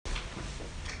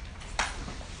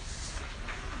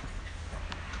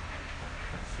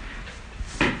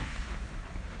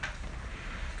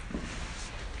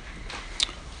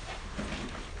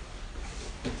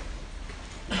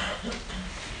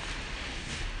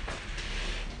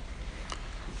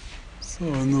So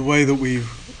in the way that we've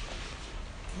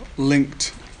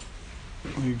linked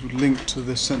to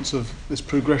this sense of this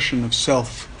progression of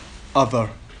self, other,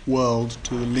 world,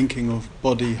 to the linking of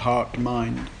body, heart,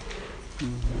 mind.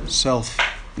 Self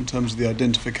in terms of the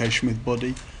identification with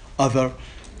body, other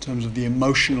in terms of the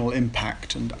emotional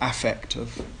impact and affect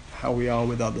of how we are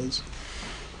with others,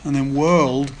 and then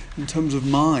world in terms of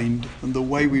mind and the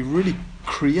way we really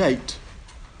create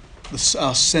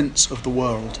our sense of the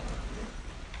world.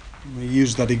 We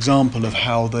use that example of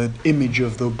how the image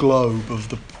of the globe, of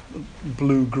the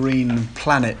blue-green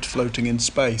planet floating in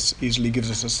space, easily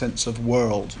gives us a sense of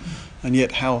world, and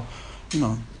yet how,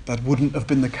 that wouldn't have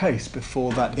been the case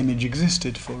before that image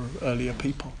existed for earlier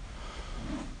people.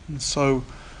 And so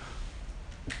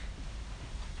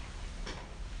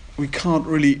we can't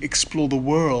really explore the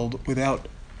world without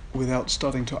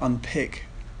starting to unpick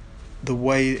the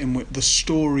way in which the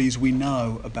stories we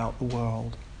know about the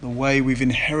world, the way we've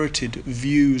inherited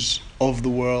views of the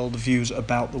world, views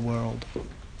about the world.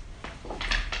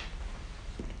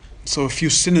 So a few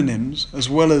synonyms, as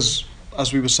well as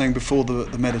we were saying before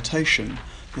the meditation,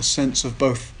 the sense of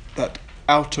both that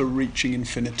outer reaching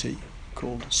infinity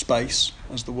called space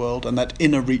as the world, and that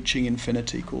inner reaching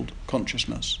infinity called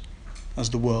consciousness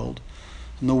as the world.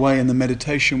 And the way in the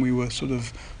meditation we were sort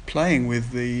of playing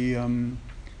with the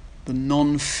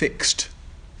non-fixed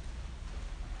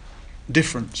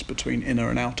difference between inner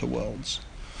and outer worlds.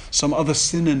 Some other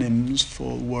synonyms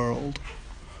for world.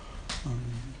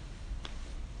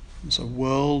 So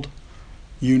world,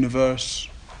 universe,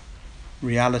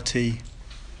 reality,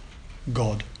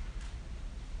 God.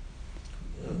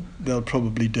 They'll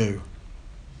probably do.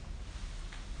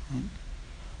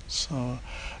 So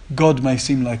God may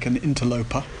seem like an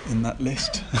interloper in that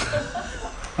list.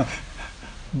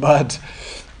 But,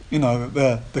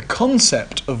 the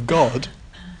concept of God,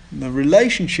 the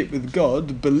relationship with God,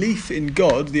 the belief in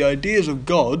God, the ideas of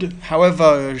God,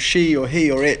 however she or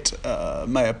he or it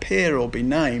may appear or be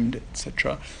named,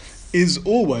 etc., is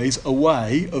always a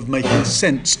way of making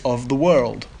sense of the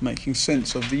world, making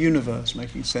sense of the universe,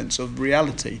 making sense of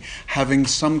reality, having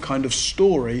some kind of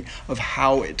story of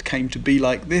how it came to be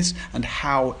like this and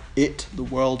how the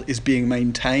world, is being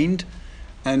maintained,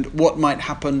 and what might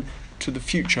happen to the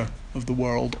future of the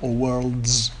world or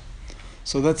worlds.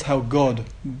 So that's how God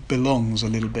belongs a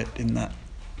little bit in that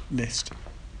list.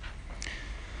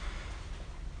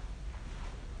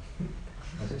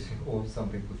 Or some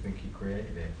people think he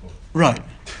created it. Or Right.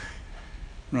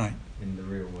 In the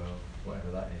real world,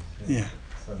 whatever that is. Yeah.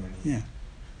 So many. Yeah.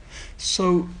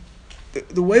 So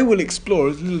the way we'll explore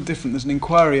is a little different. There's an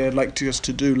inquiry I'd like us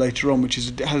to do later on, which has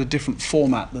a different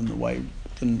format than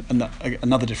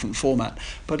another different format.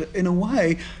 But in a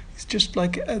way, it's just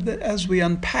like as we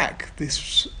unpack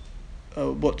this,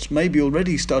 what's maybe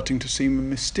already starting to seem a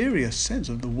mysterious sense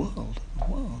of the world.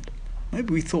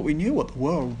 Maybe we thought we knew what the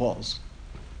world was,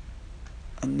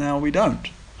 and now we don't,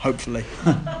 hopefully.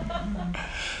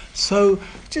 So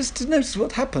just to notice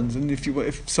what happens, and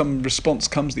if some response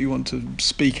comes that you want to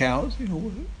speak out,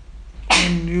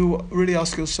 and you really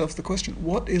ask yourself the question: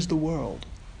 what is the world?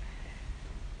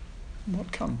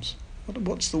 What comes?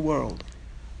 What's the world?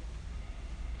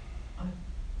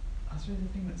 I suppose the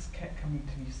thing that's kept coming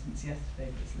to me since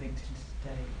yesterday, but it's linked into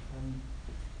today,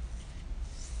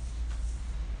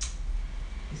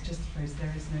 is just, I suppose,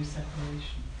 there is no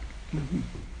separation.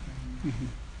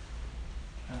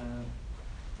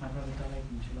 My brother died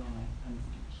in July, and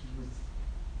he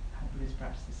had Buddhist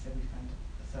practices, so we found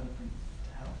a celebrant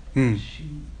to help.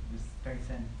 She was very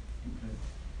Zen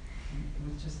influenced. And it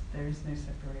was just, there is no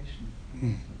separation.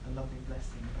 A lovely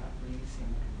blessing about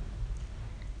releasing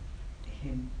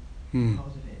him,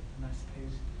 part of it. And I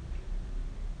suppose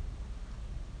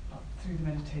through the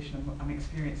meditation I'm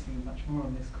experiencing much more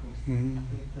on this course,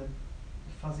 the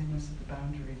fuzziness of the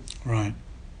boundaries. Right.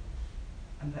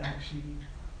 And that actually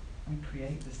we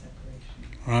create the separation.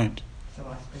 Right. So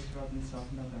I suppose rather than self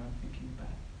and other, I'm thinking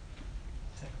about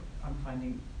I'm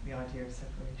finding the idea of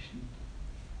separation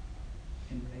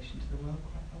in relation to the world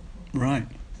quite helpful.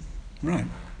 Right.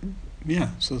 Yeah,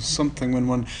 so something when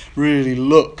one really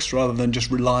looks, rather than just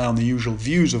rely on the usual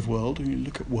views of world, when you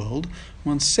look at world,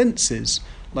 one senses,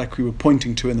 like we were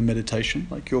pointing to in the meditation,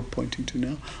 like you're pointing to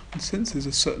now, one senses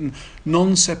a certain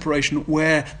non-separation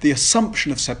where the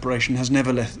assumption of separation has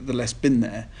nevertheless been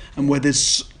there, and where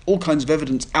there's all kinds of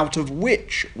evidence out of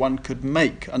which one could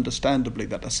make, understandably,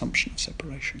 that assumption of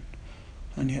separation.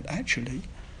 And yet actually,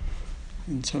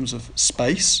 in terms of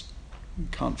space, we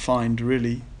can't find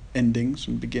really endings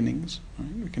and beginnings.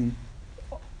 Right? We can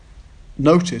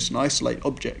notice and isolate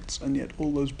objects, and yet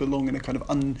all those belong in a kind of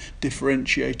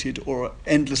undifferentiated or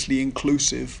endlessly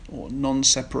inclusive or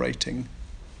non-separating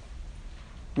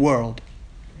world.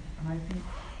 And I think,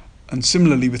 and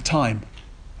similarly with time,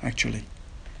 actually.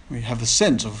 We have a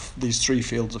sense of these three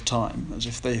fields of time as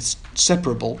if they're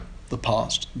separable, the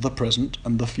past, the present,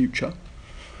 and the future.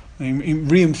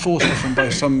 And reinforced often by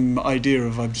some idea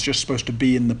of I'm just supposed to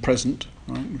be in the present,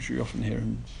 right, which we often hear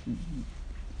in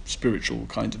spiritual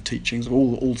kinds of teachings,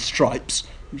 all stripes,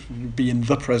 be in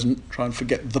the present, try and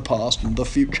forget the past and the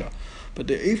future. But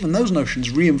even those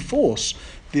notions reinforce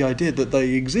the idea that they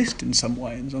exist in some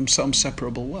way, in some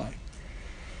separable way.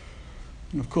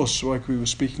 And of course, like we were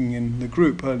speaking in the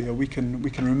group earlier, we can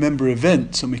remember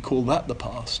events and we call that the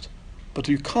past. But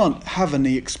you can't have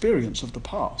any experience of the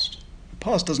past. The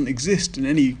past doesn't exist in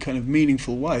any kind of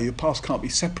meaningful way. The past can't be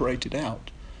separated out.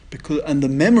 And the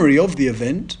memory of the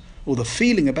event, or the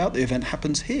feeling about the event,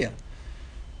 happens here.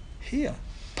 Here.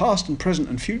 Past and present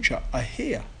and future are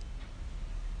here.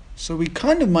 So we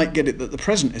kind of might get it that the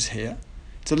present is here.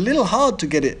 It's a little harder to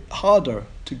get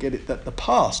it that the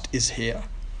past is here.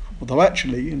 Although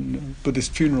actually, in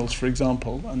Buddhist funerals, for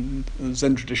example, and the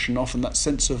Zen tradition, often that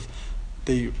sense of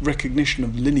the recognition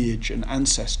of lineage and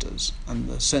ancestors, and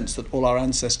the sense that all our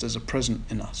ancestors are present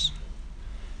in us.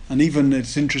 And even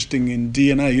it's interesting in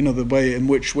DNA, the way in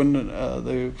which when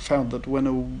they found that when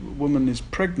a woman is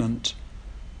pregnant,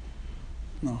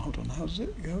 how does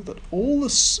it go? That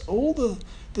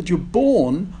that you're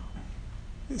born.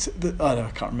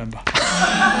 I can't remember.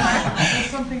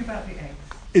 there's something about the eggs.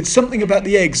 It's something about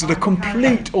the eggs that are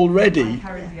complete already. I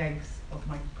carry the eggs of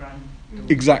my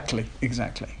granddaughter. Exactly. Yes.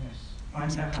 I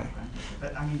don't have granddaughter,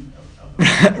 but I mean,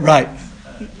 right.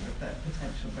 That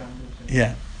potential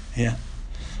granddaughter. Yeah.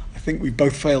 I think we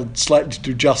both failed slightly to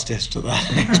do justice to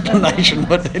that explanation,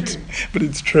 but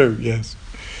it's true. Yes.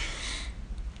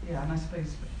 Yeah, and I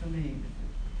suppose for me,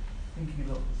 thinking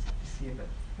a lot this year, but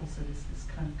also this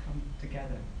kind of come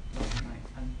together last night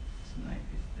and tonight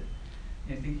is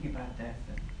that thinking about death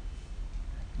and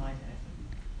my death and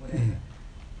whatever.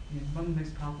 One of the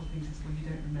most powerful things is when you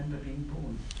don't remember being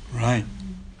born. Right.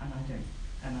 And I don't.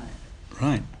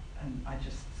 Right. And I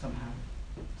just somehow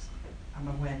I'm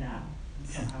aware now. And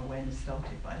somehow awareness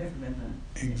started, but I don't remember.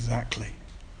 Exactly.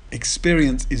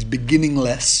 Experience is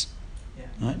beginningless. Yeah.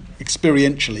 Right?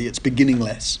 Experientially, it's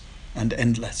beginningless and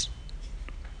endless.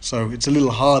 So it's a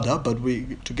little harder, but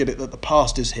to get it that the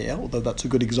past is here, although that's a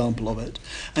good example of it.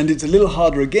 And it's a little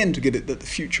harder again to get it that the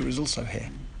future is also here.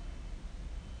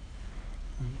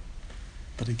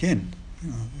 But again,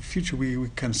 the future we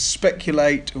can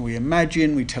speculate, and we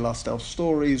imagine, we tell ourselves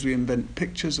stories, we invent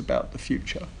pictures about the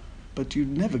future, but you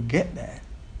never get there.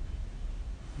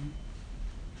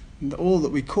 And all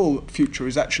that we call future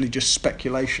is actually just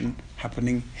speculation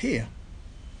happening here.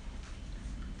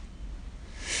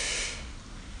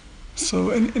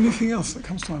 So anything else that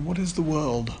comes to mind? What is the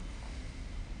world?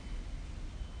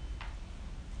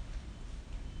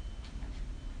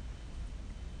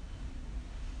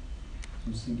 I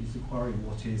was thinking, is inquiring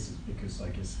what is because I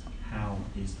guess how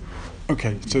is the world?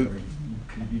 Okay, so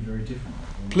can it be very different?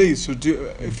 Please, so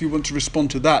if you want to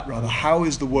respond to that rather, how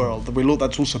is the world?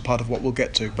 That's also part of what we'll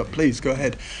get to, but please go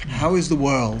ahead. How is the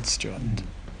world, Stuart?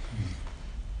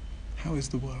 How is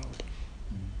the world?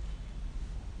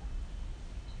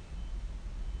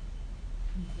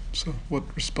 So, what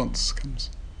response comes?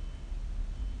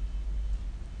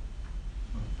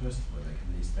 Well, first of all,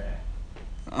 it's there.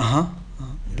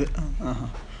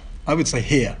 I would say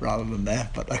here rather than there,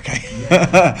 but okay.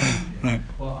 Yeah. Right.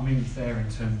 Well, I mean, it's there in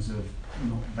terms of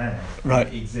not there. Right.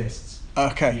 It exists.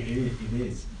 Okay. It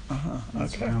is.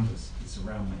 It's Okay. around us. It's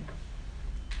around me.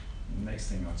 The next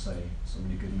thing I'd say,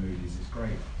 somebody good mood is it's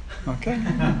great. Okay.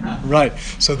 Right.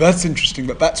 So that's interesting,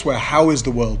 but that's where how is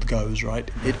the world goes, right?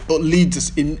 It leads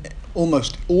us in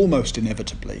almost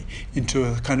inevitably into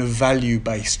a kind of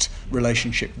value-based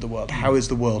relationship with the world. How is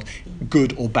the world,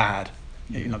 good or bad?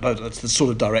 That's the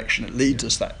sort of direction it leads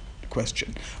us, that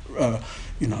question.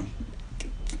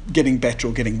 Getting better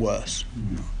or getting worse,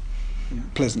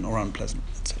 pleasant or unpleasant,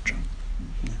 etc.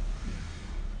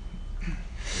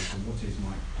 So what is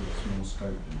might put more scope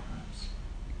in perhaps?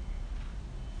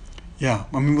 Yeah,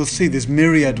 I mean, we'll see there's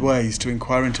myriad ways to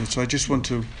inquire into it, so I just want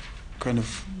to kind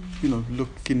of,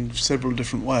 look in several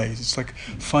different ways. It's like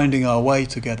finding our way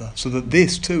together, so that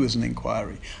this too is an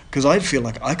inquiry. Because I feel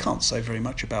like I can't say very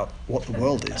much about what the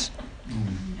world is,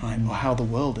 right, or how the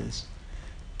world is.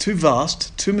 Too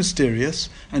vast, too mysterious,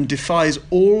 and defies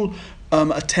all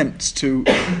attempts to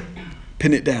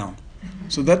pin it down.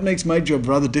 So that makes my job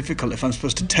rather difficult if I'm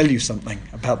supposed to tell you something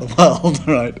about the world,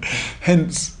 right?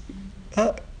 Hence,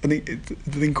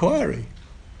 the inquiry.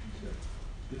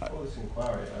 Before this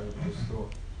inquiry, I just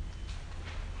thought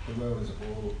the world is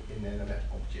all inanimate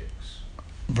objects.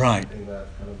 Right. In that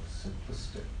kind of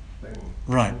simplistic thing.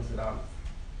 Right. Things that aren't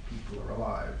people are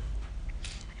alive.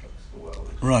 That's the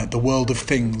world. Right, the world of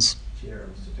things. The chair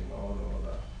I'm sitting on, or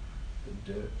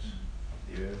the dirt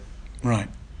of the earth. Right.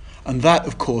 And that,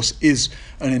 of course, is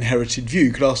an inherited view.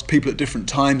 You could ask people at different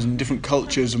times and different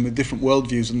cultures and with different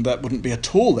worldviews, and that wouldn't be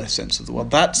at all their sense of the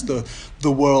world. That's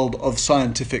the world of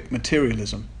scientific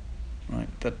materialism, right?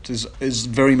 That is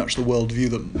very much the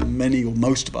worldview that many or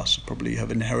most of us probably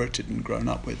have inherited and grown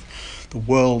up with. The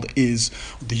world is,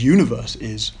 the universe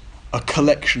is, a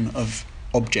collection of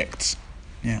objects.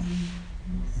 Yeah.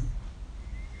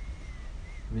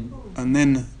 And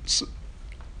then...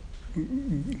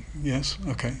 yes,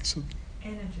 okay, so...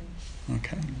 Energy.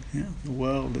 Okay, yeah, the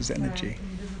world is energy.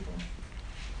 Invisible.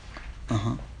 Uh-huh.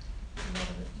 A lot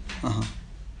of it.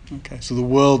 Uh-huh. Okay, so the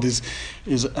world is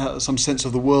some sense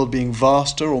of the world being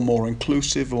vaster or more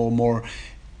inclusive or more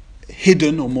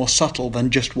hidden or more subtle than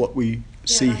just what we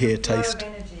see, like hear, a flow taste. of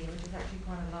energy, which is actually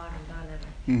quite alive and dynamic,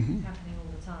 Mm-hmm. happening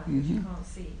all the time, which you Mhm. can't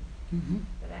see, Mm-hmm.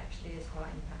 but actually is quite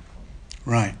impactful.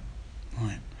 Right,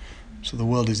 right. So the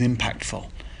world is impactful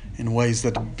in ways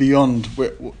that are beyond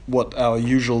what our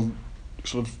usual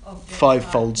sort of Object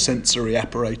fivefold like- sensory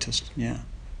apparatus. Yeah.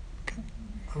 Okay.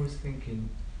 I was thinking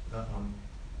that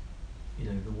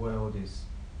the world is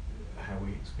how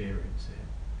we experience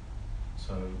it.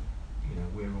 So,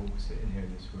 we're all sitting here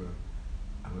in this room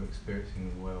and we're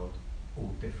experiencing the world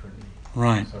all differently.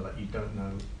 Right. So that you don't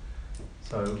know.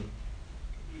 So,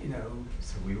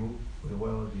 the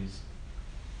world is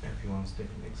everyone's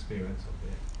different experience of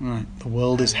it. Right. The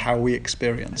world is how we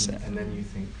experience it. And then you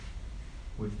think,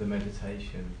 with the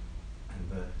meditation and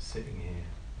the sitting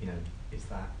here, is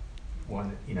that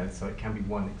one? So it can be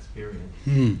one experience.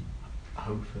 Hmm.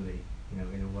 Hopefully, in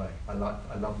a way. I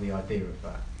love the idea of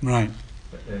that. Right.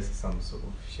 But there's some sort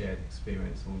of shared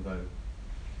experience, although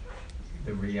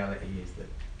the reality is that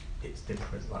it's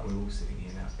different. Like we're all sitting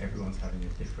here now, everyone's having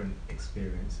a different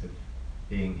experience of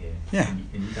being here. Yeah. And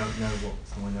you don't know what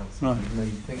someone else, Right. even though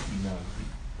you think you know.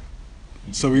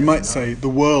 You So just we don't might know. say the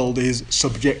world is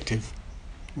subjective,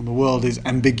 or the world is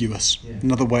ambiguous.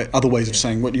 Yeah. Other ways of Yeah.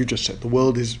 saying what you just said. The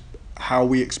world is how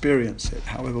we experience it,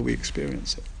 however we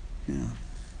experience it. Yeah.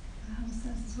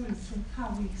 It's how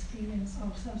we experience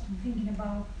ourselves. I'm thinking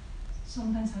about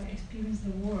sometimes I experience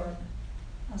the world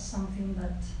as something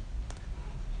that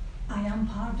I am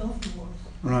part of the world,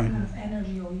 Right. kind of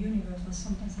energy or universe, but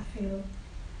sometimes I feel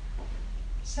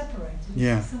separated.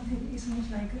 Yeah. It's something. It's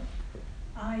almost like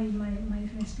my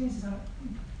different experiences are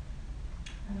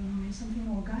something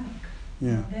organic.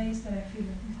 Yeah. There are days that I feel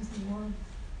that this is the world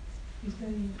is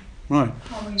very Right.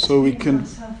 how I So we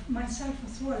experience can. myself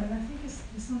as well, and I think it's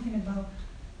something about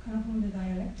kind of the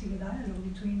dialectic, the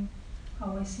dialogue between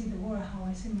how I see the world, how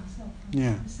I see myself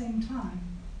Yeah. at the same time.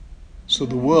 So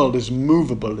the world is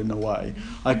movable in a way.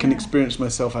 I can experience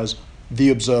myself as the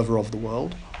observer of the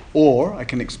world, or I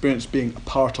can experience being a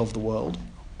part of the world,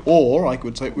 or I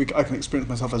could say I can experience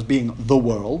myself as being the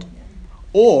world,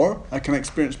 or I can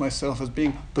experience myself as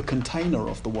being the container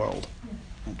of the world,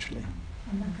 Yeah. actually.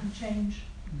 And that can change.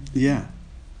 Yeah,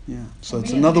 yeah. So For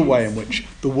it's me, another at way in least. which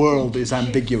the world is Shifts.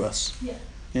 ambiguous. Yeah.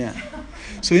 Yeah.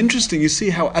 So interesting, you see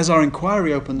how as our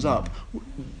inquiry opens up,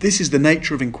 this is the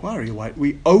nature of inquiry, right?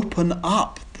 We open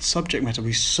up the subject matter.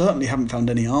 We certainly haven't found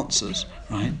any answers,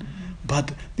 right?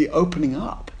 But the opening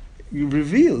up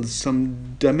reveals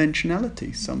some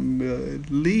dimensionality, some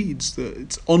leads.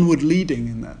 It's onward leading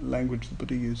in that language the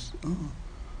Buddha used. Oh.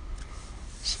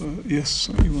 So, yes,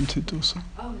 you wanted to also...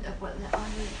 Oh, well,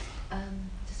 I'm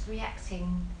just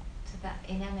reacting to that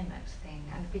inanimate thing,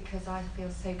 and because I feel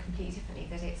so completely differently,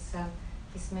 that it's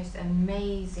this most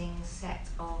amazing set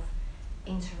of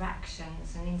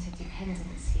interactions and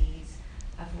interdependencies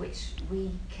of which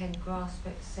we can grasp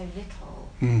at so little,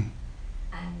 Mm.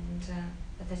 and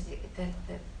that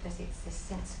it's this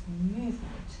sense of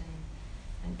movement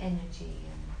and energy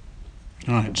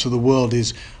and Right, so the world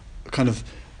is kind of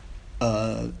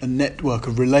a network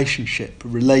of relationship,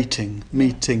 relating,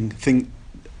 meeting,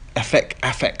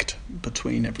 affect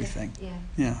between everything. yeah.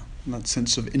 Yeah, and that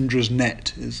sense of Indra's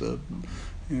net is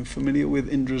familiar with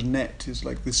Indra's net is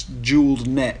like this jeweled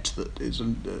net that is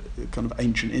a kind of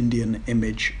ancient Indian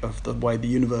image of the way the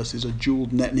universe is a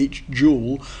jeweled net, and each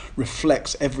jewel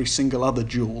reflects every single other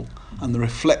jewel, and the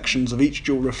reflections of each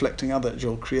jewel reflecting other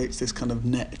jewel creates this kind of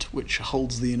net which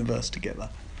holds the universe together.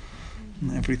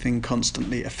 And everything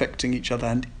constantly affecting each other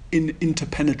and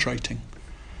interpenetrating.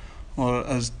 Or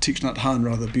as Thich Nhat Hanh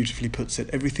rather beautifully puts it,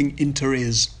 everything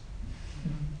inter-is.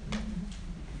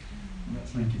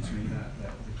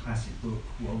 classic book,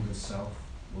 World as Self,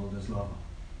 World as Lover,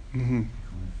 Mm-hmm.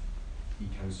 kind of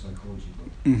eco-psychology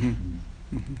book. Mm-hmm.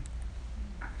 Mm-hmm.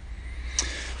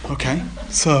 Okay,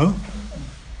 so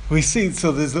we see,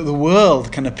 so there's the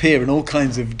world can appear in all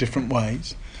kinds of different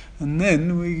ways, and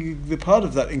then the part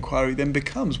of that inquiry then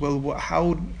becomes, well,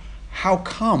 how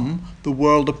come the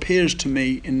world appears to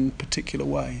me in particular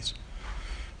ways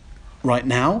right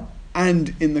now,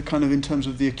 and in the kind of in terms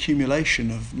of the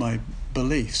accumulation of my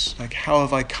beliefs, like how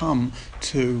have I come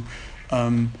to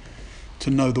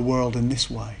know the world in this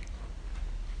way?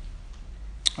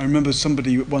 I remember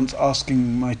somebody once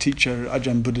asking my teacher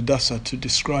Ajahn Buddhadasa to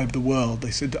describe the world.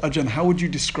 They said, Ajahn, how would you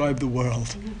describe the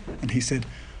world? And he said,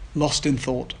 lost in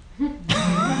thought.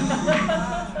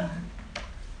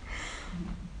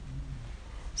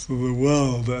 So the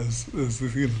world as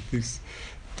these,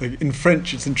 like in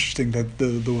French it's interesting that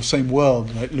the same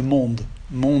world, like le monde.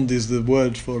 Monde is the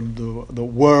word for the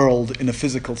world in a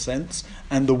physical sense,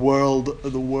 and the world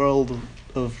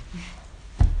of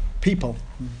people.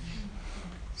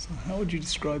 So how would you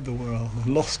describe the world?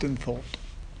 Lost in thought.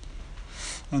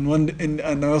 And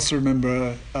I also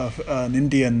remember an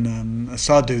Indian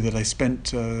sadhu that I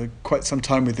spent quite some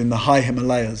time with in the high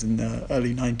Himalayas in the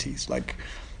early 90s, like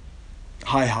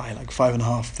high, like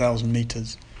 5,500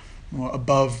 meters,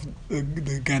 above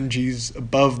the Ganges,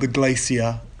 above the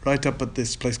glacier, right up at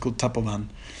this place called Tapovan.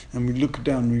 And we look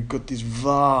down, we've got this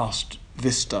vast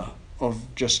vista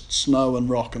of just snow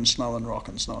and rock and snow and rock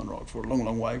and snow and rock for a long,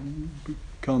 long way.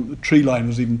 The tree line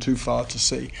was even too far to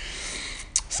see.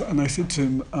 So, and I said to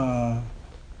him,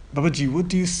 Babaji, what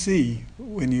do you see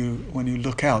when you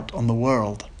look out on the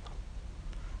world?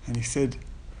 And he said,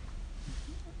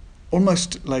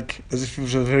 almost like as if it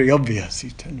was very obvious,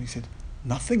 he told me, he said,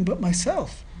 nothing but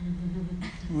myself,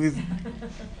 with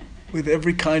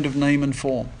every kind of name and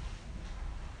form.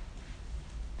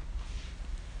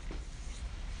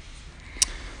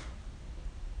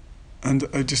 And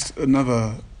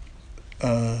another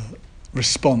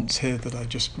response here that I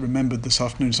just remembered this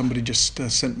afternoon. Somebody just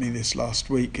sent me this last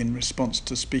week in response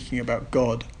to speaking about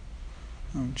God,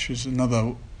 which is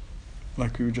another,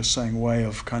 like we were just saying, way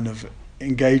of kind of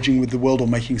engaging with the world or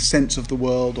making sense of the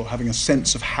world or having a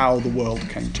sense of how the world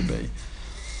came to be.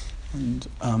 And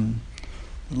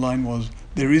the line was,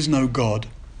 there is no God,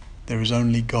 there is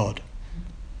only God.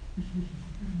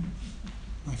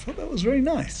 I thought that was very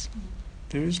nice.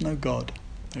 There is no God,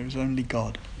 there is only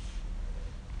God.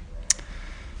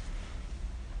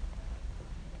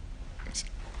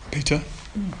 Peter?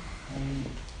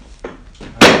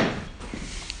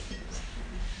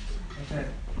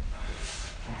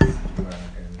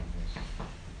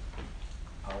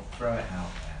 I'll throw it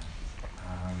out there.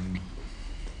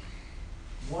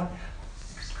 What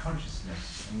is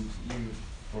consciousness? And you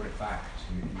brought it back to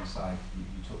inside. You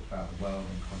talked about the world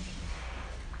and consciousness.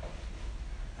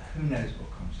 Who knows what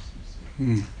consciousness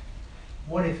is?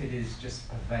 What if it is just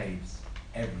pervades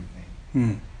everything,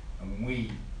 and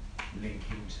we link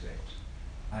into it?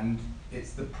 And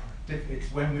it's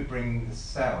when we bring the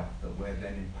self that we're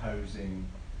then imposing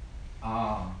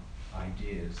our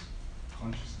ideas,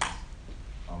 consciousness,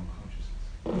 on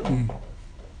consciousness.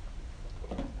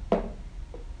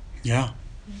 Yeah.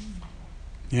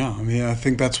 Yeah, I mean, I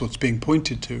think that's what's being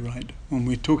pointed to, right? When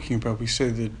we're talking about, we say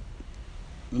that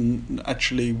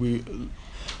actually we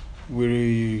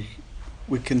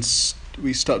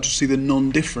start to see the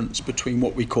non-difference between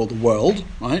what we call the world,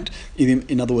 right?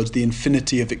 In other words, the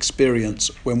infinity of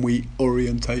experience when we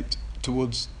orientate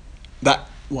towards that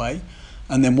way,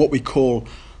 and then what we call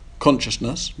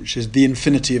consciousness, which is the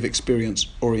infinity of experience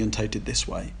orientated this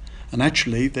way. And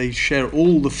actually, they share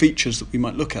all the features that we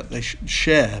might look at. They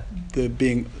share the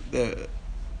being the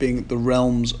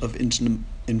realms of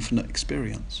infinite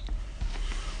experience.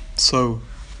 So,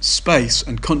 space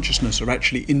and consciousness are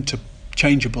actually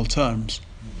interchangeable terms.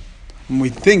 When we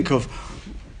think of,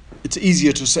 it's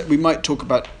easier to say, we might talk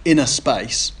about inner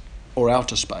space or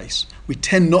outer space. We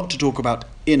tend not to talk about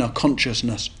inner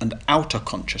consciousness and outer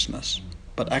consciousness,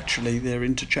 but actually they're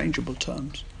interchangeable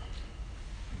terms.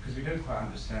 Because we don't quite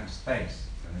understand space,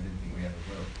 and I didn't think we ever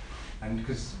will. And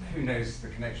because who knows the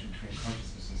connection between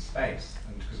consciousness and space?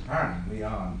 And because apparently we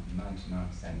are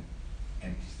 99%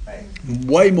 empty space.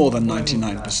 Way more than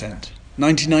 99%.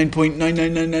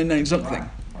 99.99999 something.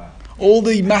 Wow. All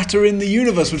the matter in the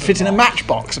universe would fit in a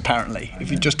matchbox, apparently,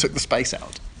 if you just took the space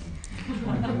out.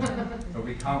 But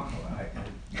we can't call it.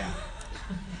 Yeah.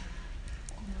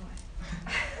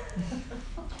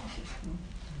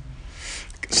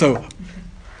 So,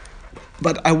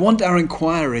 but I want our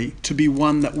inquiry to be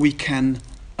one that we can,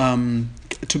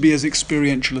 to be as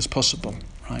experiential as possible,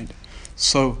 right?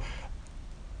 So,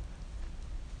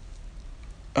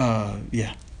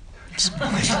 Yeah.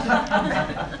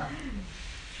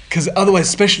 Because otherwise,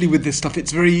 especially with this stuff,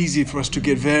 it's very easy for us to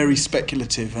get very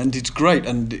speculative, and it's great,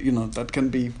 and that can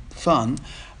be fun,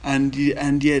 and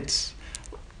yet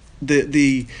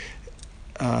the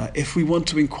if we want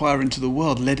to inquire into the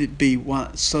world, let it be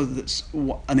so that's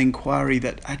an inquiry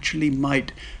that actually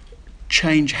might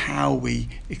change how we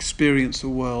experience the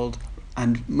world,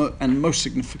 and most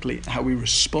significantly, how we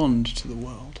respond to the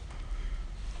world.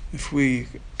 If we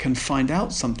can find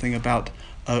out something about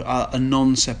a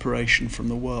non-separation from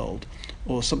the world,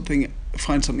 or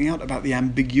find something out about the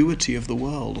ambiguity of the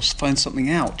world, or find something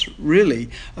out really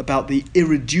about the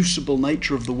irreducible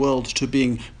nature of the world to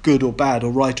being good or bad,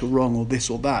 or right or wrong, or this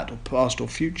or that, or past or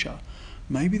future,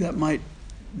 maybe that might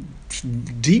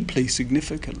deeply,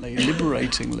 significantly,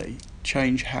 liberatingly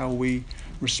change how we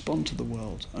respond to the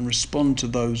world and respond to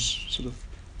those sort of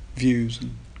views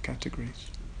and categories.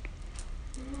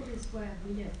 The world is where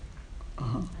we live,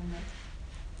 and that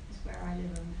is where I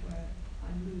live and where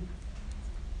I move.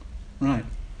 Right.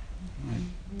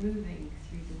 Moving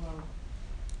through the world.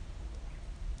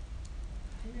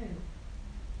 I don't know.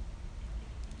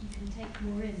 You can take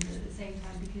more in, but at the same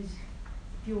time, because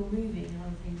if you're moving and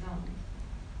other things aren't,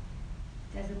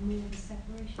 there's more of a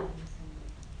separation in some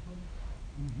way.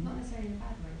 Mm-hmm. Not necessarily in a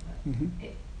bad way,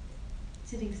 but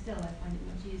sitting still, I find it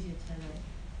much easier to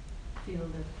feel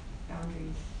the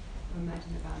boundaries, or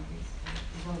imagine the boundaries of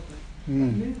the world. But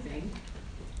moving,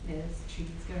 there's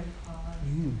trees going past,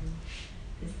 and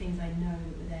there's things I know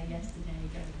that were there yesterday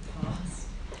going past.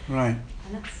 Right.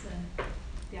 And that's,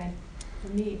 for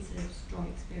me, it's a strong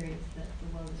experience that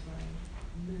the world is where I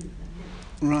move and live.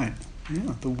 Right.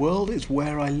 Yeah. The world is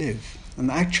where I live, and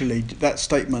actually, that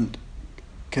statement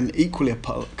can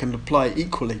apply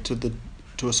equally to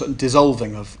a certain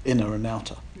dissolving of inner and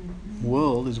outer. Mm-hmm. The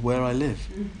world is where I live.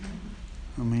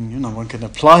 I mean, one can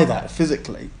apply that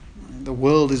physically. The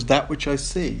world is that which I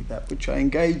see, that which I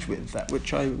engage with,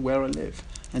 where I live.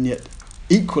 And yet,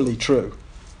 equally true,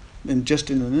 in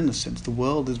an inner sense, the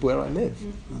world is where I live.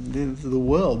 And the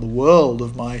world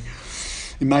of my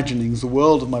imaginings, the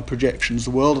world of my projections,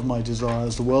 the world of my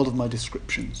desires, the world of my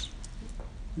descriptions.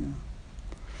 Yeah.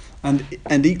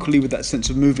 And equally with that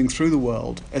sense of moving through the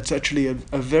world, it's actually a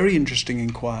very interesting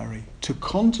inquiry to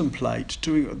contemplate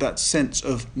that sense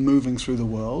of moving through the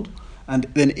world, and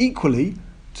then equally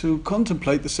to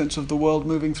contemplate the sense of the world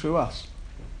moving through us,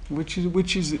 which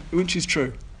is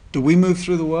true. Do we move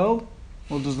through the world,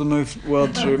 or does the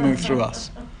world move through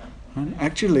us? Right?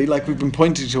 Actually, like we've been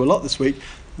pointing to a lot this week,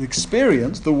 the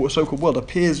experience, the so-called world,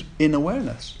 appears in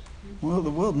awareness. Well, the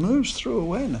world moves through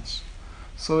awareness,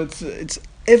 so it's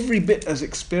every bit as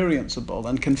experienceable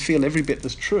and can feel every bit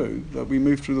as true that we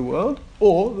move through the world,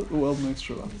 or that the world moves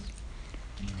through us.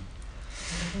 I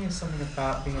think there's something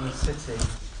about being in a city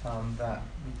that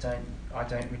I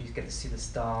don't really get to see the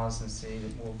stars and see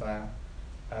all that,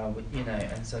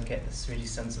 and so I get this really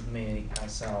sense of me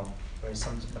as self. Whereas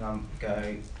sometimes when I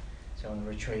go on a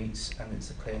retreat and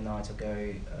it's a clear night, I'll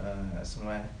go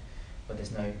somewhere where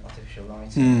there's no artificial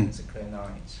lighting and it's a clear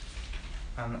night.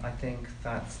 And I think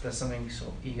that there's something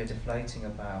sort of ego-deflating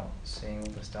about seeing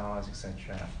all the stars,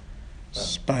 etc.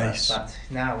 Space. But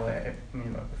now we're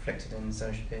reflected in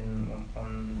social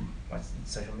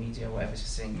media, whatever,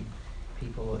 just seeing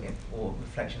people or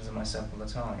reflections of myself all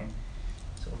the time,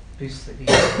 sort of boosts the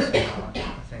ego so much,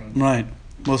 I think. Right.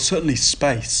 Well, certainly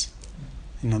space.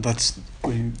 That's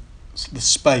the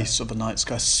space of the night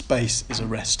sky. Space is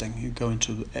arresting. You go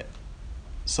into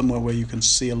somewhere where you can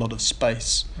see a lot of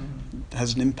space. It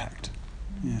has an impact.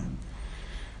 Yeah.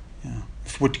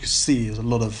 If what you see is a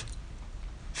lot of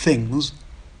things,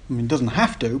 it doesn't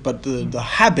have to, but the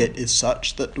habit is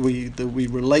such that we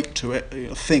relate to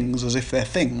it, things as if they're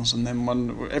things, and then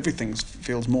when everything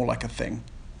feels more like a thing.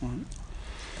 Right?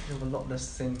 There were a lot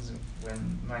less things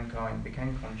when mankind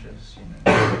became conscious,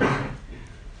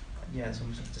 Yeah, it's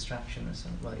almost like distraction.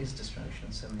 It is distraction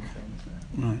in so many things.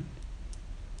 Right.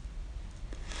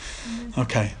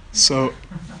 Okay, so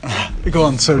go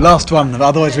on. So last one.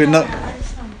 Otherwise, we're not.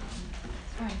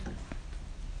 Sorry.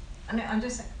 I'm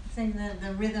just saying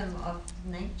the rhythm of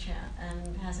nature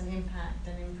and has an impact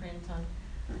and imprint on.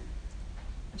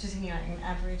 Just thinking like in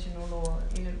Aboriginal law,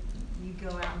 you go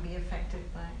out and be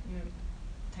affected by,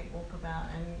 take a walk about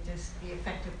and just be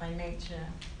affected by nature,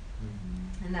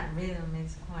 and that rhythm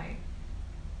is quite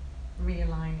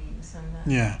realigning, so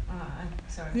that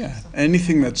sorry. Yeah,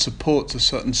 anything that supports a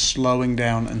certain slowing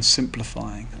down and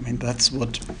simplifying. That's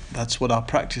what our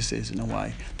practice is in a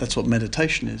way. That's what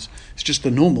meditation is. It's just the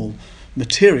normal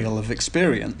material of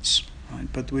experience, right?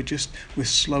 But we're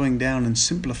slowing down and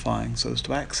simplifying so as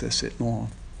to access it more.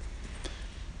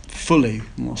 fully,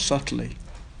 more subtly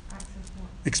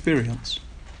experience.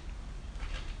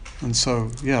 And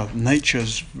so, yeah,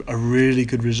 nature's a really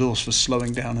good resource for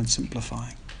slowing down and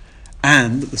simplifying.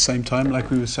 And at the same time, like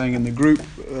we were saying in the group,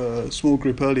 small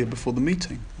group earlier before the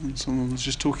meeting, and someone was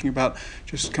just talking about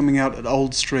just coming out at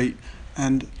Old Street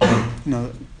and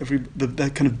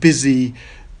that kind of busy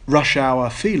rush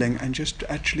hour feeling, and just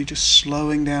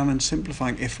slowing down and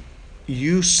simplifying. If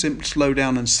you slow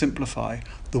down and simplify,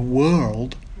 the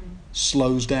world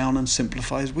slows down and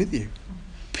simplifies with you.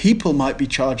 People might be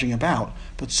charging about,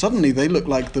 but suddenly they look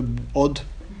like the odd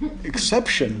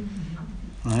exception,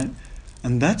 right?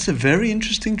 And that's a very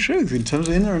interesting truth in terms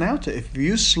of inner and outer. If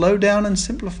you slow down and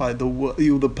simplify,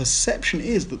 the perception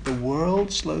is that the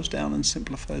world slows down and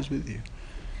simplifies with you.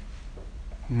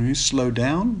 When you slow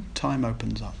down, time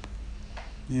opens up.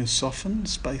 You soften,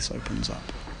 space opens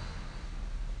up.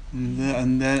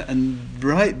 And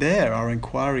right there, our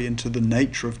inquiry into the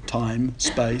nature of time,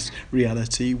 space,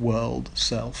 reality, world,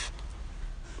 self,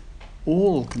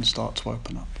 all can start to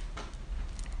open up.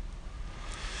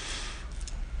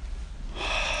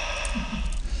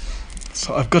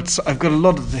 So I've got a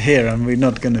lot here, and we're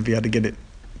not going to be able to get it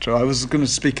through. I was going to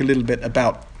speak a little bit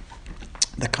about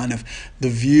the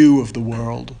view of the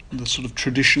world, the sort of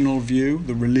traditional view,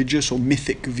 the religious or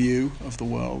mythic view of the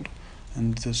world,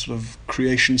 and the sort of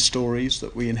creation stories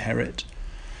that we inherit.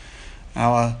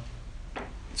 Our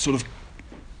sort of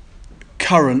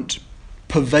current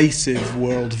pervasive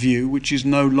worldview, which is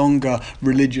no longer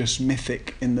religious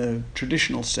mythic in the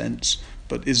traditional sense,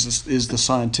 but is the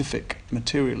scientific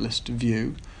materialist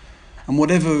view. And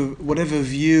whatever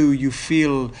view you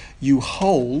feel you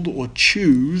hold or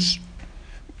choose,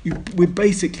 we're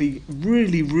basically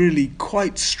really, really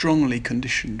quite strongly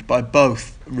conditioned by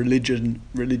both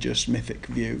religious mythic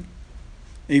view.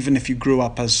 Even if you grew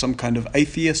up as some kind of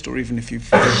atheist, or even if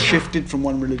you've shifted from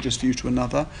one religious view to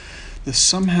another, there's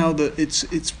somehow that it's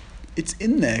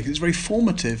in there. It's very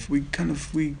formative. We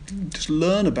just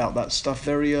learn about that stuff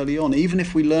very early on, even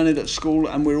if we learn it at school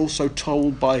and we're also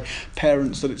told by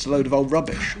parents that it's a load of old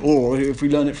rubbish, or if we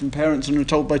learn it from parents and we're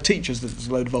told by teachers that it's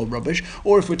a load of old rubbish,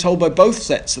 or if we're told by both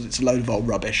sets that it's a load of old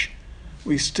rubbish.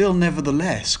 We still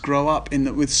nevertheless grow up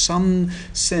with some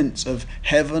sense of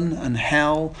heaven and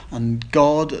hell and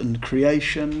God and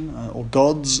creation, or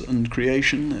gods and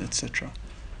creation, etc.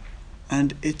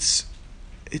 And it's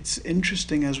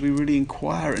interesting as we really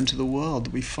inquire into the world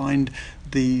that we find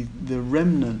the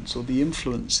remnants or the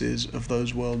influences of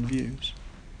those worldviews.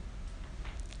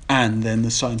 And then the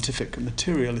scientific and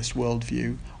materialist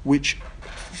worldview, which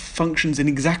functions in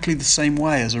exactly the same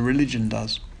way as a religion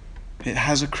does. It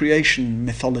has a creation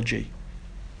mythology.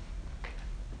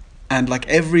 And like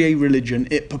every religion,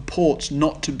 it purports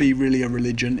not to be really a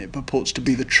religion, it purports to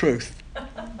be the truth.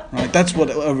 Right? That's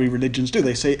what every religions do.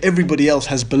 They say everybody else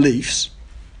has beliefs,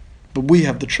 but we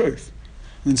have the truth.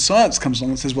 And then science comes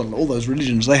along and says, well, all those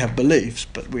religions, they have beliefs,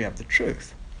 but we have the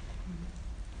truth.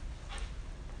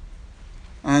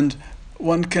 And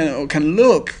one can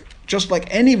look, just like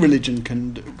any religion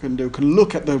can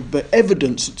look at the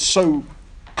evidence that's so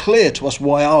clear to us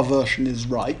why our version is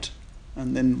right,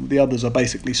 and then the others are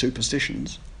basically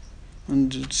superstitions.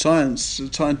 And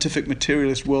scientific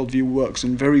materialist worldview works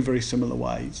in very, very similar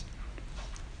ways.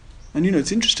 And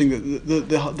it's interesting that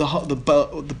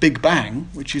the Big Bang,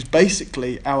 which is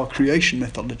basically our creation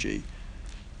mythology,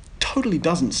 totally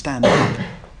doesn't stand up.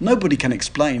 Nobody can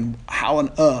explain how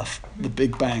on earth the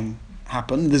Big Bang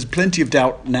happened. There's plenty of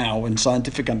doubt now in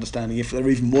scientific understanding if there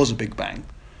even was a Big Bang.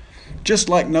 Just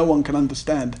like no one can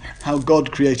understand how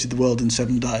God created the world in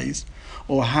 7 days,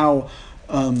 or how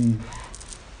Brahma,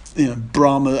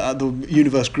 the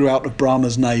universe grew out of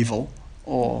Brahma's navel,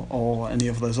 or any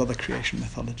of those other creation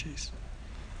mythologies.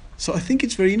 So I think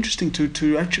it's very interesting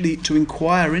to actually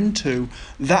inquire into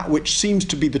that which seems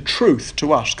to be the truth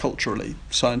to us culturally,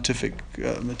 scientific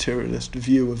materialist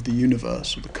view of the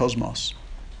universe or the cosmos,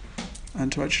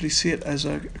 and to actually see it as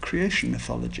a creation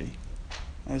mythology,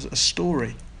 as a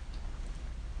story.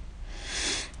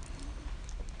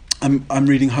 I'm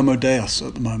reading Homo Deus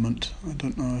at the moment. I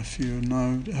don't know if you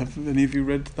know. Have any of you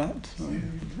read that?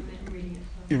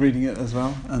 You're reading it as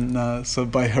well? And so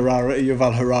by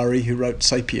Yuval Harari, who wrote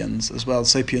 *Sapiens* as well.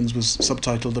 *Sapiens* was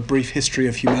subtitled *A Brief History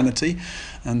of Humanity*,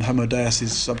 and *Homo Deus*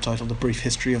 is subtitled *A Brief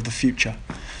History of the Future*.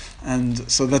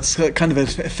 And so that's kind of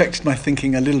affected my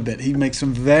thinking a little bit. He makes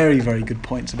some very, very good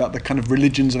points about the kind of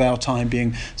religions of our time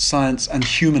being science and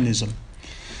humanism.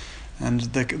 And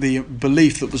the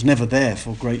belief that was never there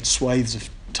for great swathes of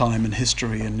time and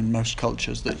history and in most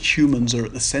cultures, that humans are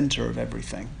at the centre of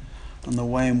everything, and the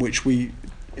way in which we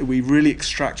really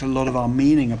extract a lot of our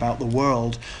meaning about the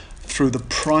world through the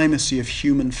primacy of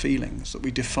human feelings, that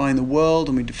we define the world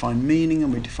and we define meaning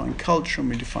and we define culture and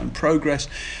we define progress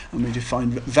and we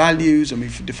define values and we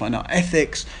define our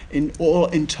ethics all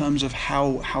in terms of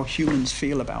how humans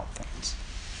feel about things.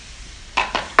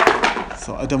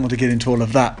 So I don't want to get into all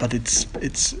of that, but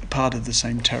it's part of the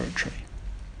same territory.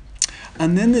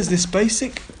 And then there's this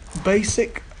basic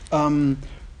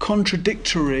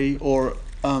contradictory or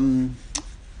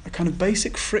a kind of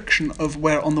basic friction of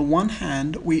where on the one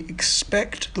hand we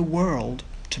expect the world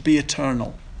to be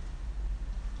eternal,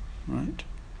 right?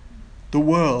 The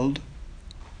world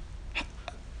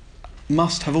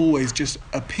must have always just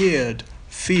appeared,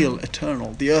 feel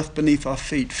eternal. The earth beneath our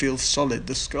feet feels solid.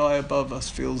 The sky above us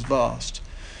feels vast.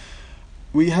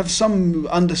 We have some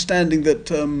understanding that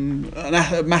a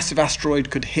massive asteroid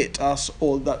could hit us,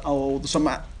 or some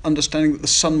understanding that the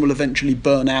sun will eventually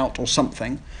burn out or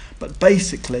something. But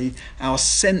basically, our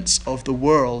sense of the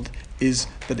world is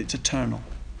that it's eternal.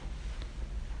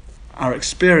 Our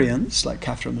experience, like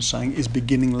Catherine was saying, is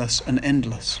beginningless and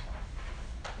endless.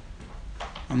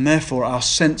 And therefore, our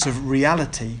sense of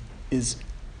reality is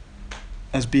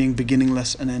as being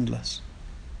beginningless and endless.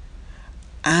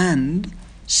 And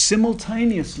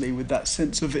simultaneously with that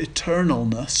sense of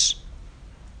eternalness,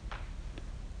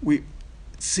 we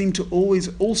seem to always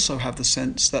also have the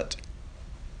sense that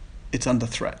it's under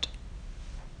threat,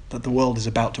 that the world is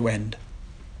about to end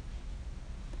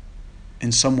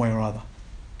in some way or other.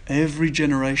 Every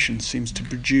generation seems to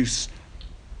produce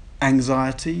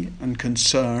anxiety and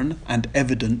concern and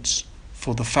evidence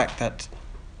for the fact that,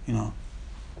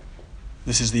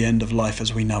 this is the end of life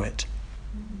as we know it.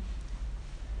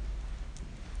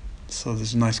 So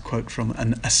there's a nice quote from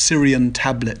an Assyrian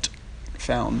tablet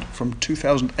found from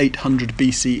 2800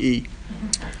 BCE.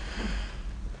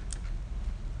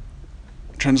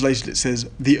 Translated, it says,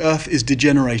 "The earth is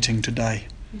degenerating today.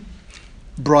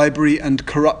 Bribery and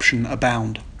corruption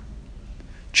abound.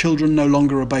 Children no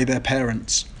longer obey their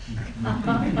parents.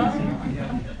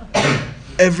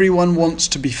 Everyone wants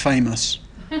to be famous."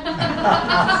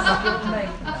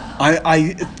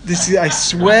 I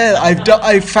swear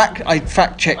I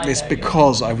fact checked this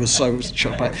because I was so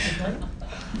shocked by it.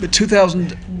 But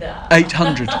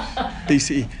 2800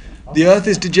 BCE. "The earth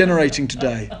is degenerating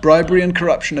today. Bribery and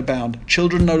corruption abound.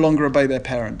 Children no longer obey their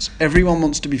parents. Everyone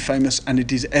wants to be famous, and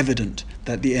it is evident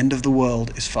that the end of the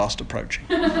world is fast approaching."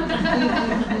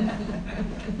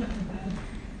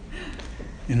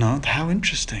 How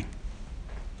interesting.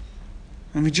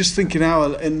 I mean, just think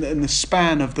in the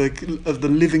span of the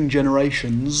living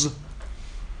generations,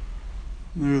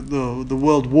 the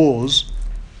world wars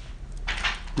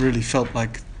really felt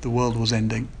like the world was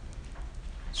ending.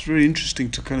 It's really interesting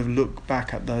to kind of look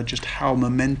back at just how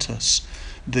momentous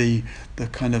the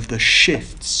kind of the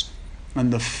shifts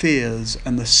and the fears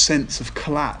and the sense of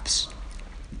collapse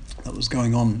that was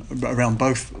going on around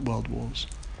both world wars.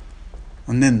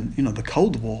 And then, the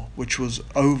Cold War, which was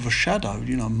overshadowed.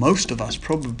 Most of us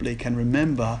probably can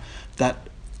remember that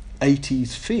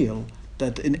 80s feel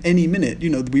that in any minute,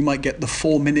 we might get the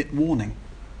 4-minute warning.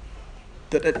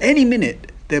 That at any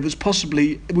minute, there was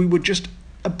possibly, we were just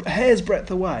a hair's breadth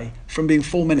away from being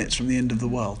 4 minutes from the end of the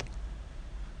world.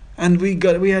 And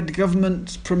we had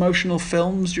government promotional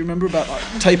films, do you remember, about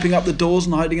taping up the doors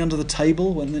and hiding under the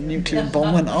table when the nuclear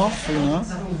bomb went off?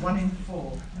 1 in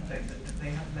 4, they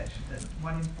had lectured that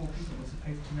 1 in 4 people were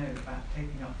supposed to know about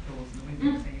taping up doors and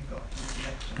windows, so you've got this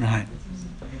lecture. Right. This was in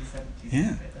the mid-70s.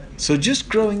 Yeah. So just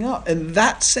growing up in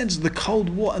that sense of the Cold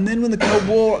War, and then when the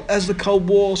Cold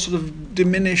War sort of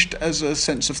diminished as a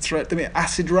sense of threat,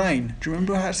 acid rain. Do you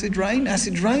remember acid rain?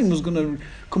 Acid rain was going to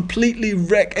completely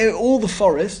wreck all the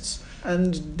forests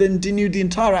and then denude the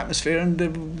entire atmosphere. And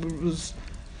there was,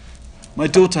 my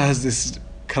daughter has this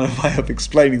kind of way of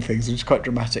explaining things, which is quite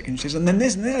dramatic. And she says, and then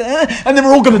this, and then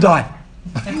we're all going to die.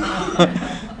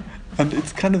 And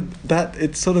it's kind of that.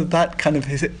 It's sort of that kind of.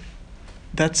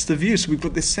 That's the view. So we've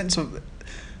got this sense of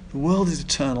the world is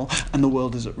eternal and the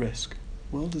world is at risk.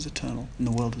 The world is eternal and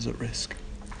the world is at risk.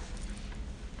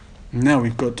 Now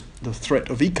we've got the threat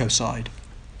of ecocide.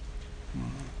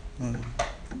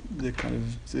 The kind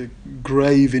of the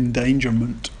grave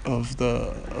endangerment of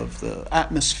the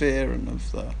atmosphere and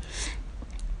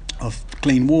of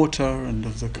clean water and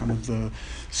of the kind of the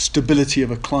stability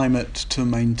of a climate to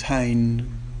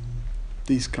maintain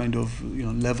these kind of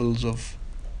levels of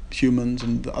humans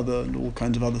and all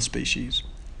kinds of other species.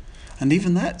 And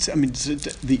even that, I mean,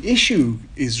 the issue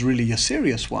is really a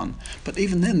serious one. But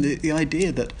even then, the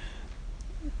idea that,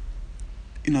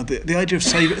 the idea of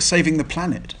saving the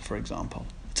planet, for example,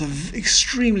 it's an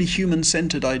extremely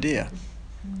human-centered idea.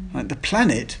 Like the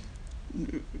planet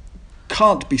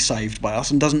can't be saved by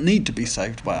us and doesn't need to be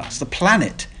saved by us. The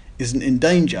planet isn't in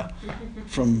danger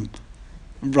from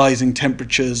rising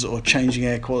temperatures or changing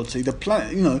air quality. The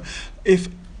planet, if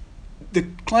the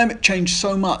climate changed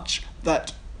so much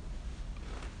that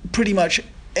pretty much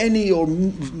any or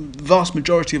vast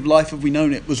majority of life, if we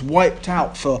known it, was wiped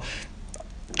out for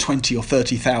 20 or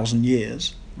 30,000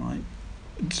 years, right?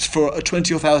 For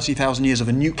 20 or 30,000 years of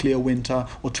a nuclear winter,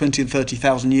 or 20 or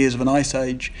 30,000 years of an ice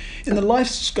age, in the life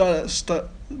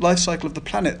cycle of the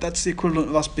planet, that's the equivalent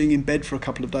of us being in bed for a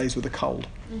couple of days with a cold.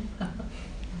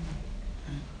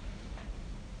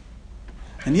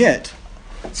 And yet,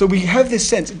 so we have this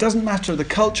sense, it doesn't matter the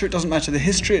culture, it doesn't matter the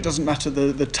history, it doesn't matter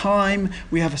the time.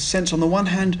 We have a sense on the one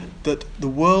hand that the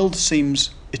world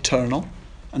seems eternal,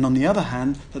 and on the other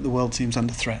hand that the world seems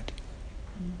under threat.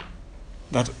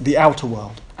 That the outer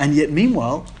world. And yet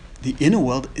meanwhile, the inner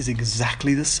world is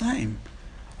exactly the same.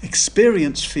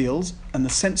 Experience feels, and the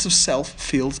sense of self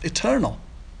feels eternal.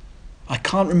 I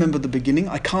can't remember the beginning,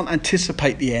 I can't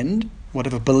anticipate the end,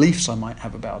 whatever beliefs I might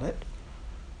have about it.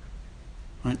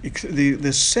 Right?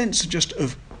 The sense just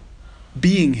of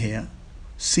being here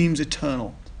seems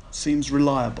eternal, seems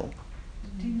reliable.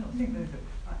 Do you not think though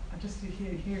that, I just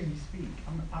hearing you speak,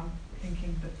 I'm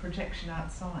thinking that projection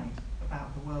outside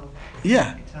about the world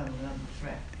Yeah. eternal and under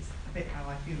threat is a bit how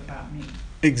I feel about me.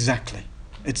 Exactly.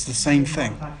 It's the same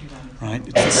thing. Right?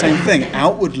 It's the same thing.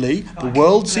 Outwardly, the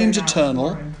world seems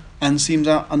eternal and seems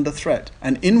under threat.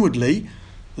 And inwardly,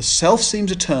 the self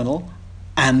seems eternal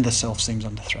and the self seems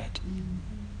under threat.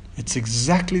 It's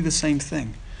exactly the same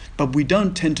thing. But we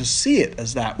don't tend to see it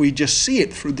as that. We just see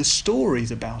it through the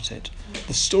stories about it.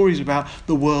 The stories about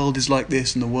the world is like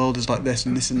this and the world is like this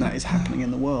and that is happening in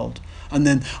the world. And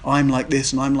then I'm like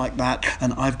this and I'm like that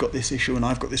and I've got this issue and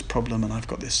I've got this problem and I've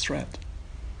got this threat.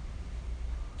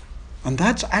 And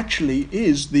that actually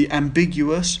is the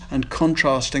ambiguous and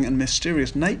contrasting and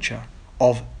mysterious nature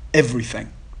of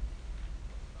everything.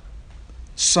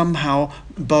 Somehow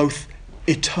both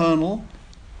eternal,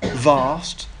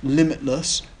 vast,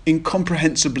 limitless,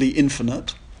 incomprehensibly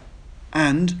infinite,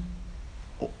 and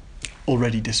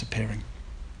already disappearing,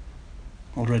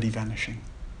 already vanishing.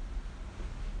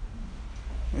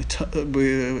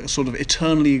 We're sort of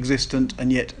eternally existent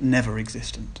and yet never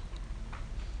existent.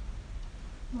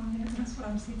 Well, yeah, that's what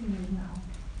I'm sitting with now.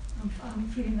 I'm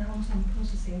feeling now some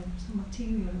processing some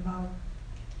material about,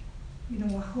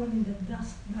 we're holding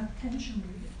that tension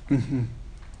really,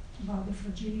 about the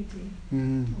fragility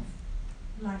of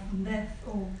life and death,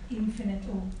 or infinite,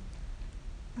 or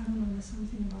I don't know. There's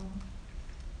something about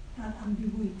that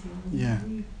ambiguity. Yeah.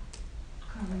 We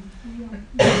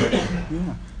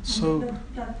Yeah. So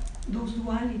that those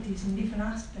dualities in different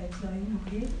aspects that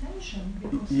create tension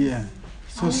because. Yeah.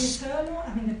 Are we eternal?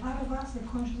 I mean, the part of us, the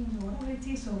consciousness, or whatever it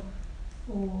is, or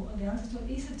the ancestor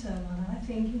is eternal. And I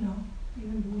think,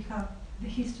 even though we have the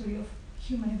history of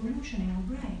human evolution in our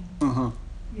brain,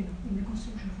 in the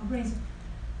construction of our brains,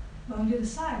 but on the other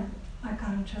side, I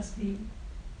can't just be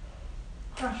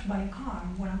crushed by a car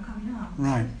when I'm coming out.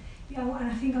 Right. Yeah,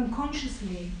 and I think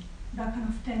unconsciously, that kind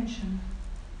of tension.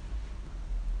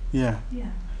 Yeah.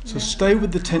 Yeah. So stay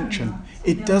with the tension.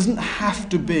 It doesn't have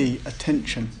to be a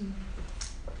tension.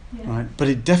 Yeah. Right, but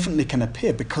it definitely can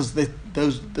appear because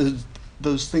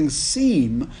those things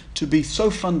seem to be so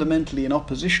fundamentally in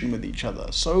opposition with each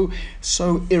other, so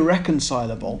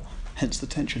irreconcilable. Hence the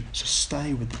tension. So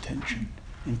stay with the tension,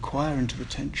 inquire into the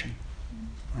tension.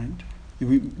 Right,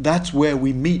 that's where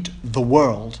we meet the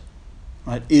world.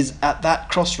 Right, is at that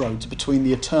crossroads between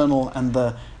the eternal and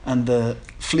the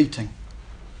fleeting,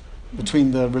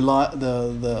 between the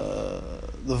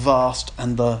vast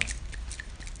and the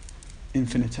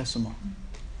infinitesimal.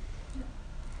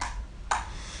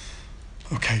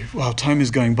 Okay, well, time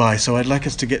is going by, so I'd like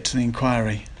us to get to the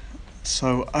inquiry.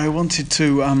 So I wanted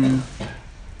to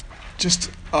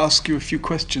just ask you a few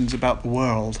questions about the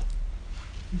world,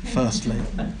 firstly.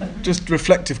 Just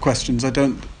reflective questions, I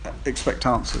don't expect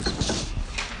answers.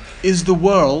 Is the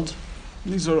world,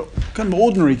 these are kind of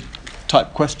ordinary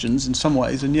type questions in some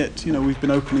ways, and yet, we've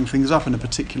been opening things up in a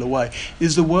particular way.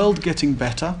 Is the world getting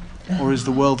better? Or is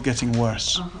the world getting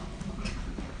worse?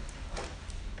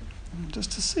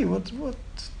 Just to see what's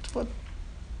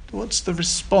the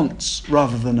response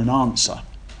rather than an answer.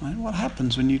 Right? What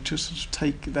happens when you just sort of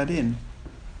take that in?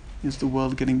 Is the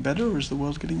world getting better or is the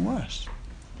world getting worse?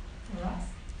 For us,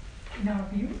 in our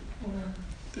view, or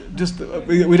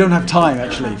we don't have time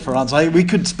actually for answer. We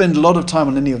could spend a lot of time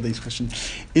on any of these questions.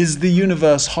 Is the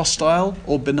universe hostile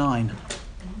or benign?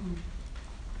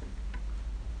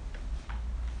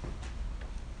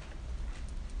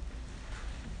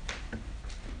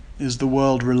 Is the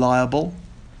world reliable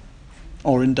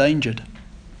or endangered?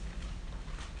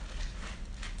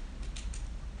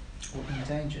 Or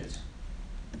endangered.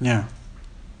 Yeah.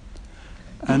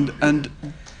 And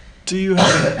do you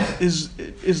have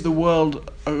is the world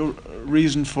a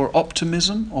reason for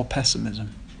optimism or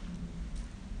pessimism?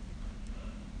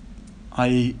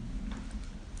 I.e.,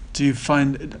 do you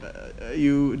find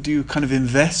do you kind of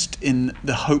invest in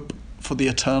the hope for the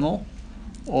eternal,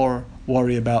 or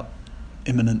worry about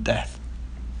imminent death?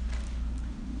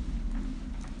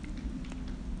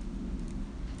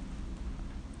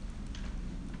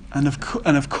 And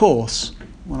of course,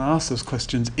 when I ask those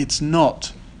questions, it's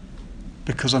not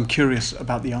because I'm curious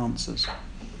about the answers.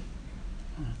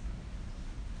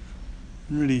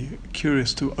 I'm really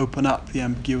curious to open up the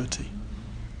ambiguity.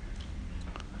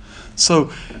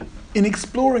 So, in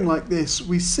exploring like this,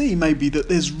 we see maybe that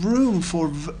there's room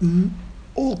for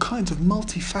all kinds of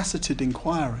multifaceted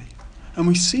inquiry. And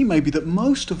we see maybe that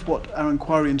most of what our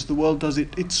inquiry into the world does,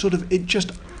 it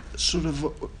just sort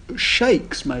of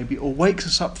shakes maybe, or wakes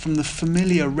us up from the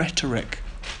familiar rhetoric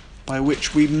by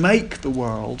which we make the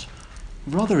world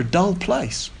rather a dull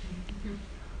place.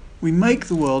 We make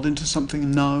the world into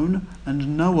something known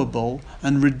and knowable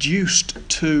and reduced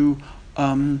to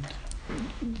the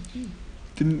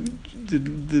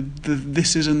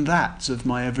thises and that's of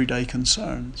my everyday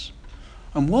concerns.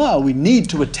 And while we need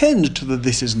to attend to the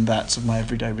thises and that's of my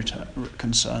everyday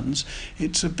concerns,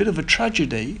 it's a bit of a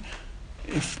tragedy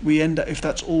if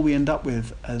that's all we end up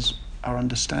with as our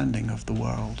understanding of the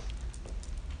world.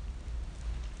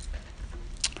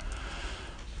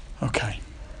 Okay,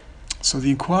 so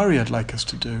the inquiry I'd like us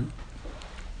to do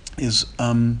is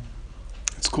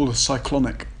it's called a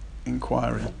cyclonic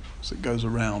inquiry, so it goes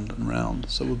around and round.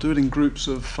 So we'll do it in groups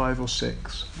of 5 or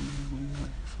 6.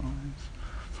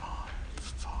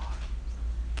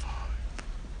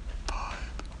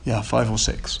 5 or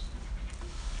 6.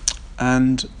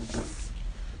 And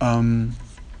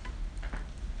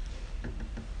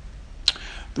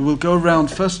we'll go around.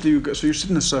 Firstly, so you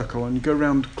sit in a circle and you go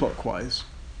around clockwise.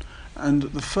 And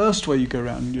the first way you go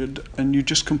around, you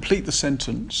just complete the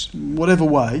sentence, whatever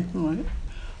way, right?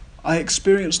 I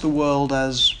experience the world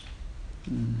as.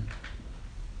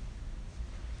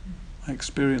 I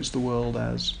experience the world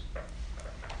as.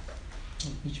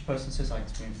 Each person says I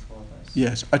experience the world as.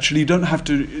 Yes, actually, you don't have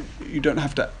to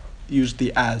use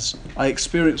the as. I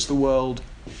experience the world.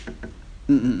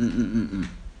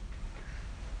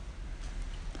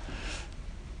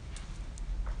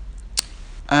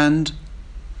 And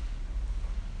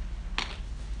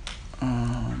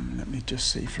let me just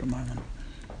see for a moment.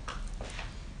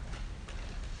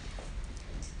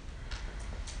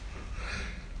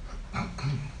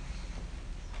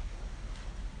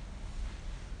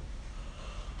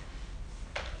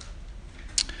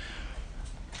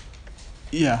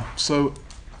 Yeah, so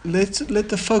let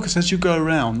the focus as you go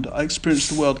around, I experience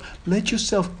the world, let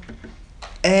yourself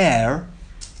air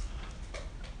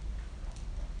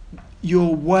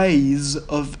your ways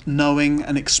of knowing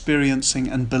and experiencing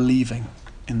and believing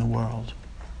in the world.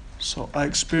 So I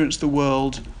experience the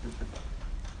world,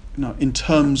 in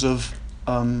terms of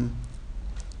a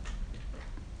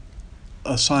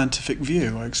scientific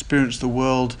view. I experience the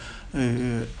world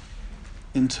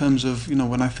in terms of,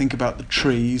 when I think about the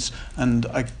trees and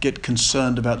I get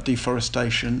concerned about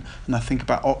deforestation, and I think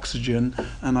about oxygen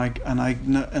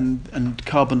and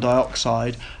carbon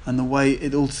dioxide, and the way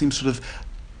it all seems sort of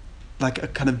like a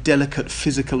kind of delicate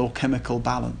physical or chemical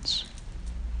balance.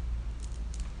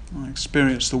 I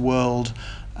experience the world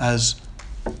as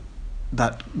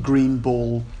that green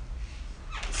ball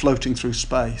floating through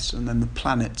space, and then the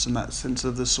planets, and that sense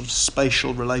of the sort of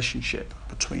spatial relationship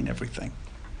between everything,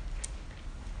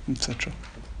 etc.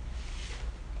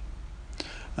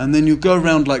 And then you'll go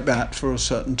around like that for a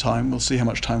certain time. We'll see how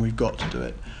much time we've got to do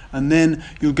it. And then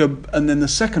the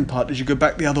second part is you go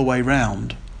back the other way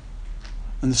round.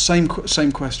 And the same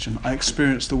question. I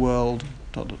experience the world ...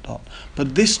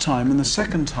 But this time, and the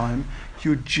second time,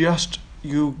 you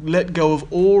let go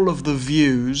of all of the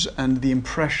views and the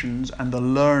impressions and the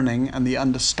learning and the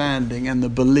understanding and the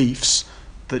beliefs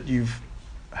that you've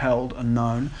held and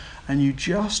known, and you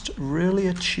just really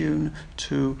attune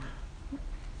to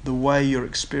the way you're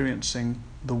experiencing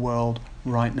the world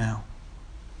right now,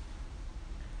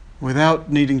 without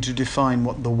needing to define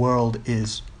what the world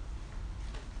is.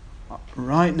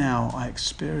 Right now, I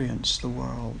experience the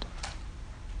world ...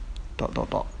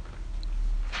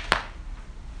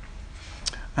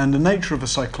 And the nature of a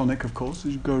cyclonic, of course,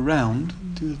 as you go around,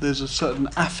 there's a certain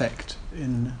affect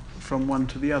from one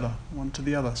to the other.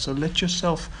 So let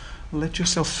yourself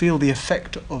feel the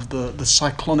effect of the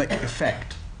cyclonic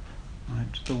effect right?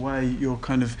 The way you're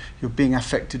being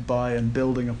affected by and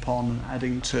building upon and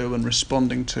adding to and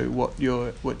responding to what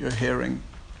you're hearing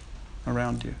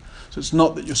around you. So it's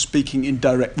not that you're speaking in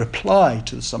direct reply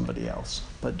to somebody else,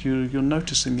 but you're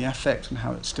noticing the affect and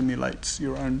how it stimulates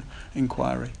your own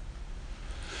inquiry.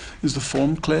 Is the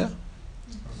form clear?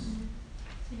 So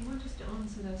you want us to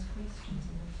answer those questions in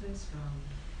the first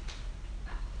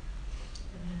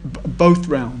round? Both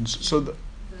rounds. So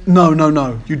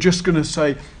no. You're just going to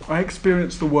say, I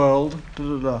experience the world,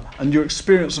 and your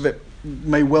experience of it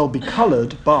may well be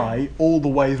coloured by all the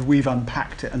ways we've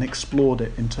unpacked it and explored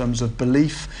it in terms of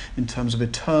belief, in terms of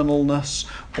eternalness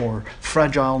or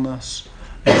fragileness,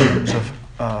 in terms of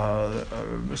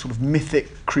sort of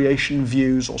mythic creation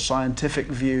views or scientific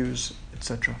views,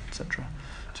 etc., etc.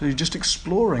 So you're just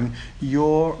exploring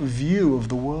your view of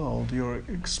the world, your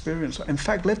experience. In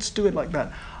fact, let's do it like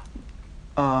that.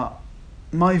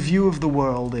 My view of the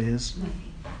world is,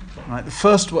 right? The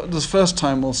first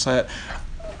time we'll say it.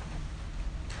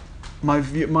 My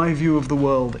view of the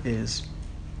world is,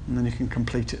 and then you can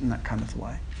complete it in that kind of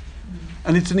way.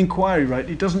 And it's an inquiry, right?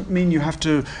 It doesn't mean you have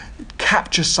to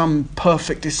capture some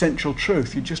perfect essential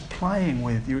truth. You're just playing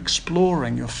with, you're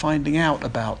exploring, you're finding out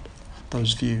about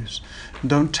those views. And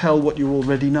don't tell what you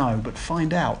already know, but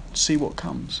find out, see what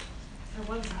comes. So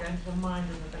one's to go into the mind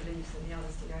and the beliefs, and the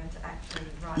other's to go into actually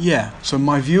right. Yeah, so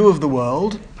my view of the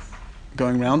world,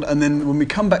 going round, and then when we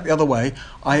come back the other way,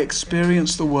 I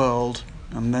experience the world,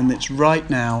 and then it's right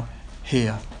now,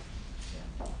 here.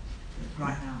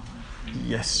 Right now.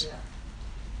 Yes.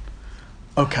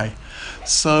 Okay,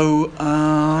 so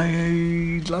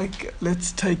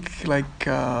let's take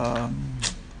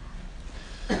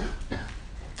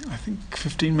I think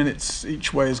 15 minutes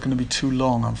each way is going to be too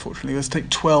long, unfortunately. Let's take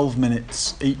 12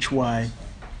 minutes each way,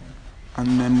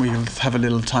 and then we'll have a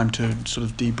little time to sort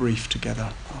of debrief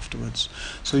together afterwards.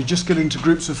 So you just get into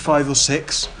groups of 5 or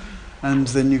 6, and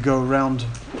then you go around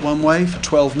one way for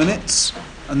 12 minutes,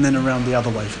 and then around the other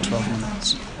way for 12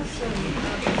 minutes.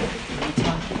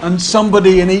 And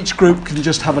somebody in each group can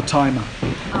just have a timer.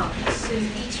 So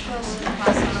each person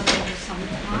has another some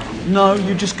time? No,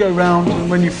 you just go round, and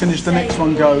when you finish, the next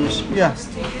one goes. Yeah.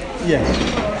 Yeah.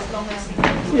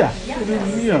 Yeah.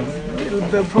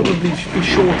 They'll probably be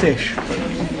shortish.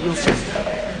 You'll see.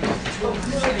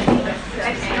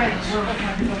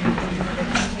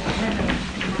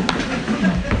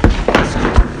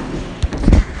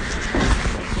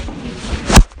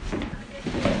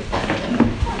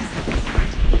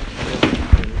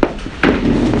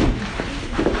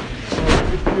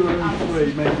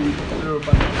 Maybe they're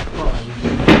about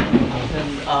 5. Then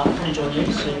finish on you,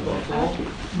 so you've got 4.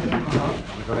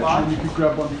 You could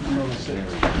grab one from another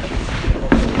 6.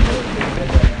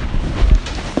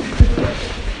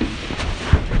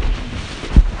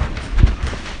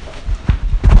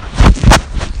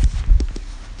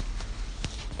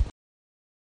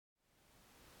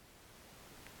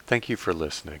 Thank you for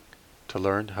listening. To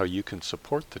learn how you can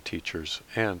support the teachers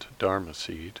and Dharma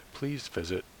Seed, please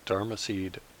visit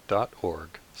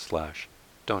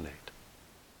dharmaseed.org/donate.